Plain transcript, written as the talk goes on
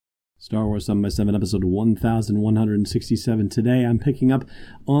Star Wars 7 by 7 episode 1167. Today I'm picking up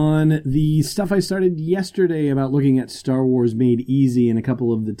on the stuff I started yesterday about looking at Star Wars Made Easy and a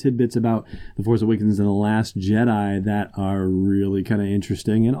couple of the tidbits about The Force Awakens and The Last Jedi that are really kind of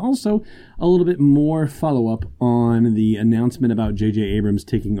interesting, and also a little bit more follow-up on the announcement about J.J. Abrams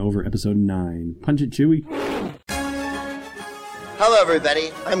taking over episode 9. Punch it, Chewie. Hello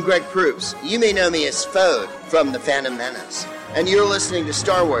everybody, I'm Greg Proops. You may know me as Fode from The Phantom Menace. And you're listening to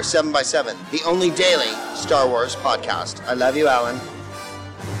Star Wars 7 by 7, the only daily Star Wars podcast. I love you, Alan.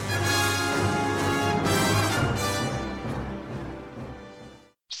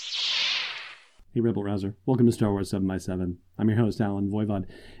 Hey, Rebel Rouser. Welcome to Star Wars 7 by 7. I'm your host, Alan Voivod.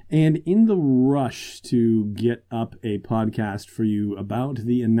 And in the rush to get up a podcast for you about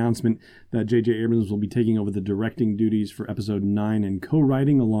the announcement that J.J. Abrams will be taking over the directing duties for Episode 9 and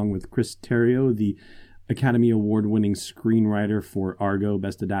co-writing along with Chris Terrio, the Academy Award-winning screenwriter for Argo,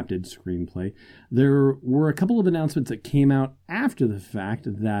 Best Adapted Screenplay, there were a couple of announcements that came out after the fact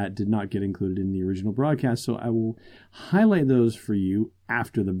that did not get included in the original broadcast, so I will highlight those for you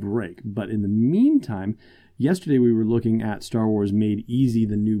after the break. But in the meantime, yesterday we were looking at Star Wars Made Easy,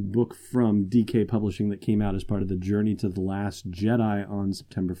 the new book from DK Publishing that came out as part of the Journey to the Last Jedi on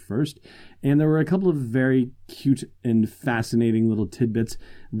September 1st. And there were a couple of very cute and fascinating little tidbits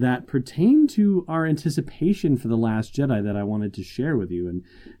that pertain to our anticipation for The Last Jedi that I wanted to share with you and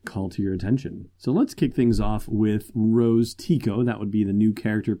call to your attention. So let's kick things off with Rose Tico. That would be the new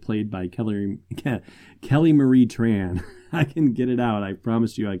character played by Kelly Marie Tran. I can get it out. I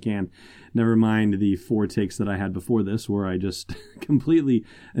promise you I can. Never mind the 4 takes that I had before this where I just completely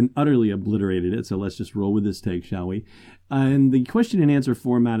and utterly obliterated it. So let's just roll with this take, shall we? In the question and answer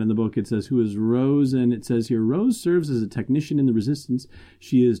format in the book, it says, who is Rose? And it says here, Rose serves as a technician in the Resistance.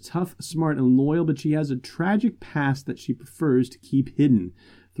 She is tough, smart, and loyal, but she has a tragic past that she prefers to keep hidden.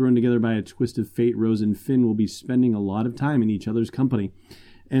 Thrown together by a twist of fate, Rose and Finn will be spending a lot of time in each other's company.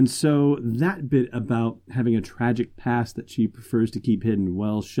 And so that bit about having a tragic past that she prefers to keep hidden,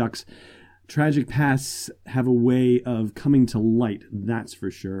 well, shucks. Tragic pasts have a way of coming to light, that's for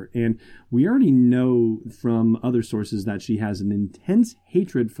sure. And we already know from other sources that she has an intense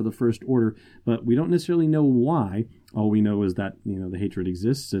hatred for the First Order, but we don't necessarily know why. All we know is that, the hatred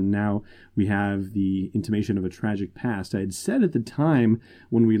exists, and now we have the intimation of a tragic past. I had said at the time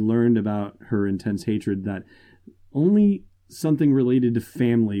when we learned about her intense hatred that only something related to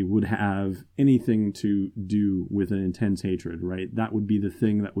family would have anything to do with an intense hatred, right? That would be the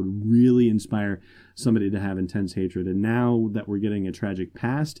thing that would really inspire somebody to have intense hatred. And now that we're getting a tragic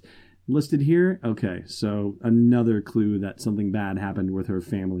past listed here, okay, so another clue that something bad happened with her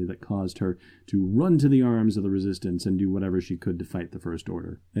family that caused her to run to the arms of the Resistance and do whatever she could to fight the First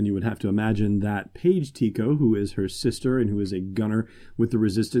Order. And you would have to imagine that Paige Tico, who is her sister and who is a gunner with the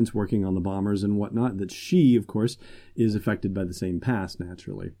Resistance working on the bombers and whatnot, that she, of course, is affected by the same past,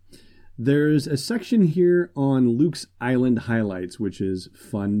 naturally. There's a section here on Luke's Island highlights, which is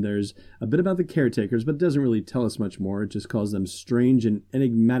fun. There's a bit about the caretakers, but it doesn't really tell us much more. It just calls them strange and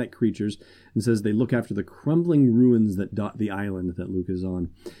enigmatic creatures and says they look after the crumbling ruins that dot the island that Luke is on.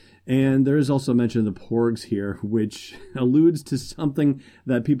 And there is also mention of the Porgs here, which alludes to something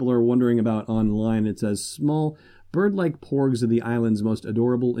that people are wondering about online. It says, small, bird-like Porgs are the island's most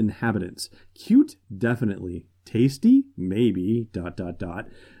adorable inhabitants. Cute? Definitely. Tasty? Maybe. ...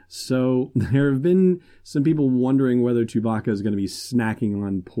 So there have been some people wondering whether Chewbacca is going to be snacking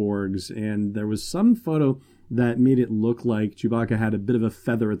on Porgs, and there was some photo that made it look like Chewbacca had a bit of a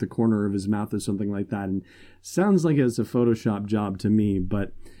feather at the corner of his mouth or something like that, and sounds like it's a Photoshop job to me,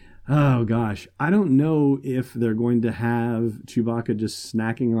 but oh gosh, I don't know if they're going to have Chewbacca just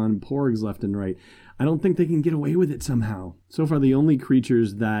snacking on Porgs left and right. I don't think they can get away with it somehow. So far, the only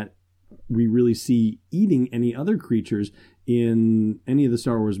creatures that we really see eating any other creatures in any of the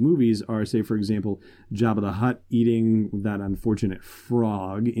Star Wars movies are, say, for example, Jabba the Hutt eating that unfortunate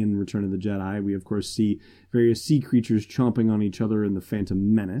frog in Return of the Jedi. We, of course, see various sea creatures chomping on each other in The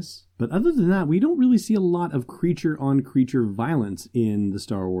Phantom Menace. But other than that, we don't really see a lot of creature-on-creature violence in the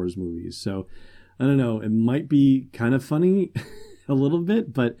Star Wars movies. So, I don't know, it might be kind of funny a little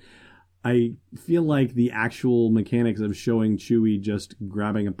bit, but I feel like the actual mechanics of showing Chewie just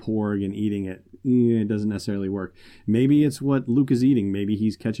grabbing a Porg and eating it, it doesn't necessarily work. Maybe it's what Luke is eating. Maybe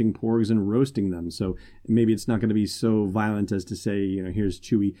he's catching Porgs and roasting them. So maybe it's not going to be so violent as to say, here's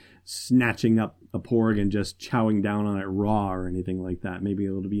Chewie snatching up a Porg and just chowing down on it raw or anything like that. Maybe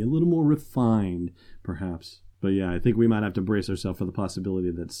it'll be a little more refined, perhaps. But yeah, I think we might have to brace ourselves for the possibility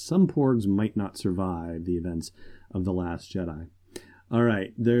that some Porgs might not survive the events of The Last Jedi. All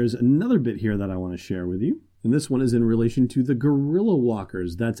right, there's another bit here that I want to share with you. And this one is in relation to the Gorilla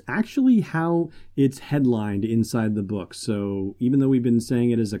Walkers. That's actually how it's headlined inside the book. So even though we've been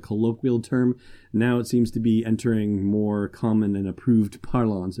saying it as a colloquial term, now it seems to be entering more common and approved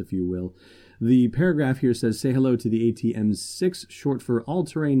parlance, if you will. The paragraph here says, say hello to the ATM-6, short for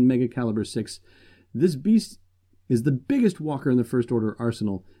All-Terrain Mega Caliber 6. This beast is the biggest walker in the First Order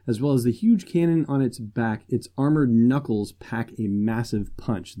arsenal. As well as the huge cannon on its back, its armored knuckles pack a massive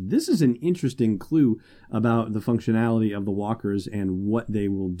punch. This is an interesting clue about the functionality of the walkers and what they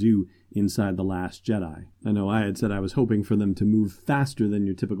will do inside The Last Jedi. I know I had said I was hoping for them to move faster than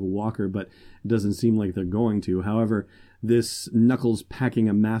your typical walker, but it doesn't seem like they're going to. However, this knuckles packing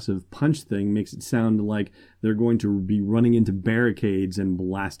a massive punch thing makes it sound like they're going to be running into barricades and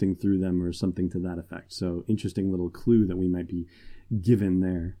blasting through them or something to that effect. So interesting little clue that we might be given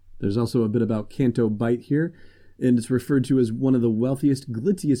there. There's also a bit about Canto Bight here, and it's referred to as one of the wealthiest,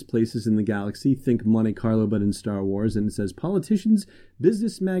 glitziest places in the galaxy. Think Monte Carlo, but in Star Wars. And it says, politicians,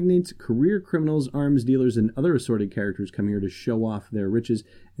 business magnates, career criminals, arms dealers, and other assorted characters come here to show off their riches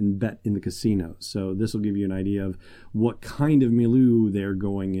and bet in the casino. So this will give you an idea of what kind of milieu they're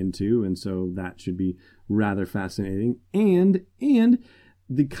going into, and so that should be rather fascinating. And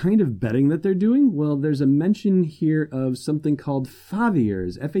the kind of betting that they're doing, well, there's a mention here of something called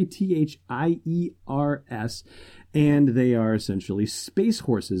Fathiers, F-A-T-H-I-E-R-S, and they are essentially space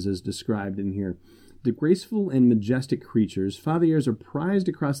horses as described in here. The graceful and majestic creatures, Fathiers are prized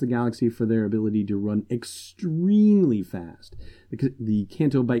across the galaxy for their ability to run extremely fast. The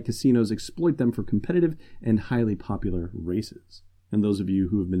Canto Bight casinos exploit them for competitive and highly popular races. And those of you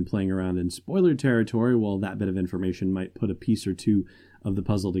who have been playing around in spoiler territory, well, that bit of information might put a piece or two of the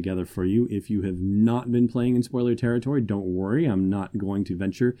puzzle together for you. If you have not been playing in spoiler territory, don't worry. I'm not going to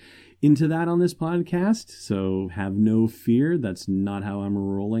venture into that on this podcast, so have no fear. That's not how I'm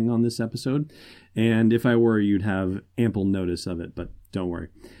rolling on this episode. And if I were, you'd have ample notice of it, but don't worry.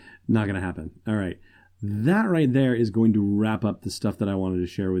 Not going to happen. All right. That right there is going to wrap up the stuff that I wanted to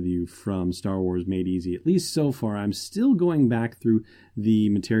share with you from Star Wars Made Easy, at least so far. I'm still going back through the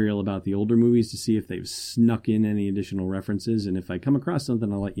material about the older movies to see if they've snuck in any additional references, and if I come across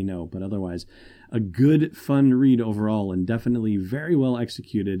something, I'll let you know. But otherwise, a good, fun read overall, and definitely very well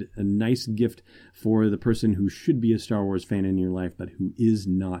executed. A nice gift for the person who should be a Star Wars fan in your life, but who is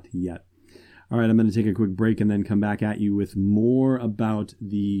not yet. All right, I'm going to take a quick break and then come back at you with more about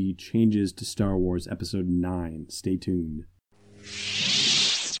the changes to Star Wars Episode 9. Stay tuned.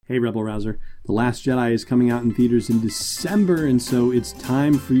 Hey, Rebel Rouser. The Last Jedi is coming out in theaters in December, and so it's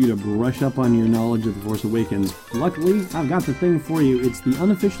time for you to brush up on your knowledge of The Force Awakens. Luckily, I've got the thing for you. It's the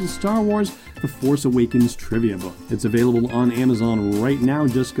unofficial Star Wars The Force Awakens trivia book. It's available on Amazon right now.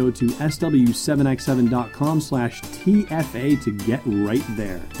 Just go to sw7x7.com/TFA to get right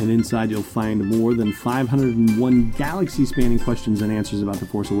there. And inside you'll find more than 501 galaxy-spanning questions and answers about The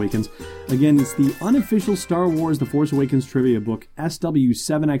Force Awakens. Again, it's the unofficial Star Wars The Force Awakens trivia book,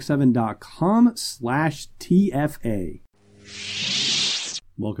 sw7x7.com/TFA.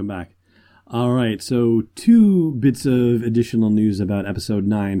 Welcome back. All right, so 2 bits of additional news about Episode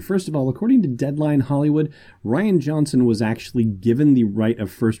 9. First of all, according to Deadline Hollywood, Rian Johnson was actually given the right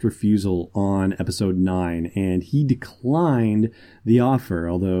of first refusal on Episode 9, and he declined the offer,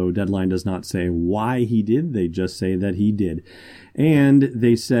 although Deadline does not say why he did, they just say that he did. And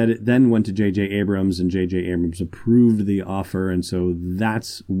they said it then went to J.J. Abrams, and J.J. Abrams approved the offer, and so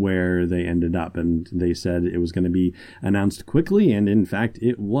that's where they ended up. And they said it was going to be announced quickly, and in fact,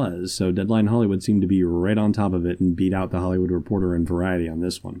 it was. So Deadline Hollywood seemed to be right on top of it and beat out The Hollywood Reporter and Variety on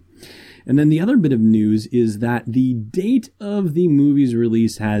this one. And then the other bit of news is that the date of the movie's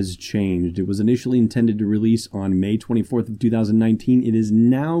release has changed. It was initially intended to release on May 24th of 2019. It is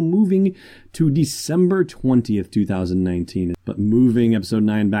now moving to December 20th, 2019. But moving Episode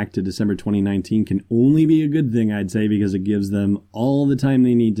 9 back to December 2019 can only be a good thing, I'd say, because it gives them all the time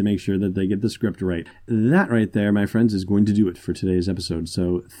they need to make sure that they get the script right. That right there, my friends, is going to do it for today's episode.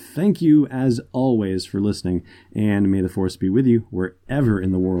 So thank you, as always, for listening, and may the Force be with you wherever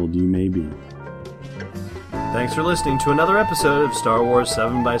in the world you may be. Thanks for listening to another episode of Star Wars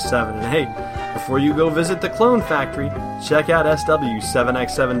 7x7. And hey, before you go visit the Clone Factory, check out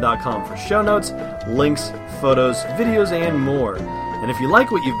SW7x7.com for show notes, links, photos, videos, and more. And if you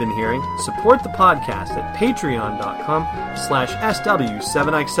like what you've been hearing, support the podcast at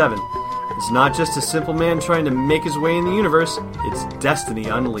patreon.com/SW7x7. It's not just a simple man trying to make his way in the universe, it's Destiny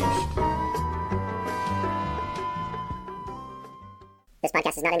Unleashed. This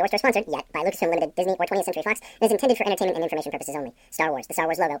podcast is is not endorsed or sponsored, yet, by Lucasfilm Limited, Disney, or 20th Century Fox, and is intended for entertainment and information purposes only. Star Wars, the Star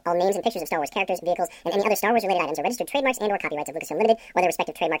Wars logo, all names and pictures of Star Wars characters, vehicles, and any other Star Wars-related items are registered trademarks and or copyrights of Lucasfilm Limited, or their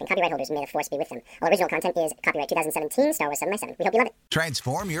respective trademark and copyright holders. May the force be with them. All original content is copyright 2017, Star Wars 7x7. We hope you love it.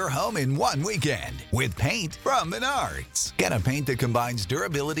 Transform your home in one weekend with paint from Menards. Get a paint that combines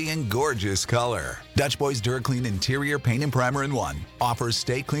durability and gorgeous color. Dutch Boy's DuraClean Interior Paint and Primer in One offers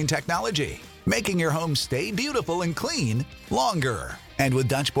Stay Clean technology, making your home stay beautiful and clean longer. And with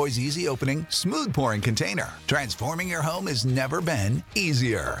Dutch Boy's easy opening, smooth pouring container, transforming your home has never been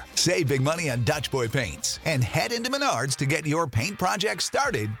easier. Save big money on Dutch Boy paints and head into Menards to get your paint project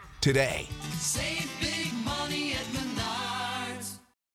started today. Save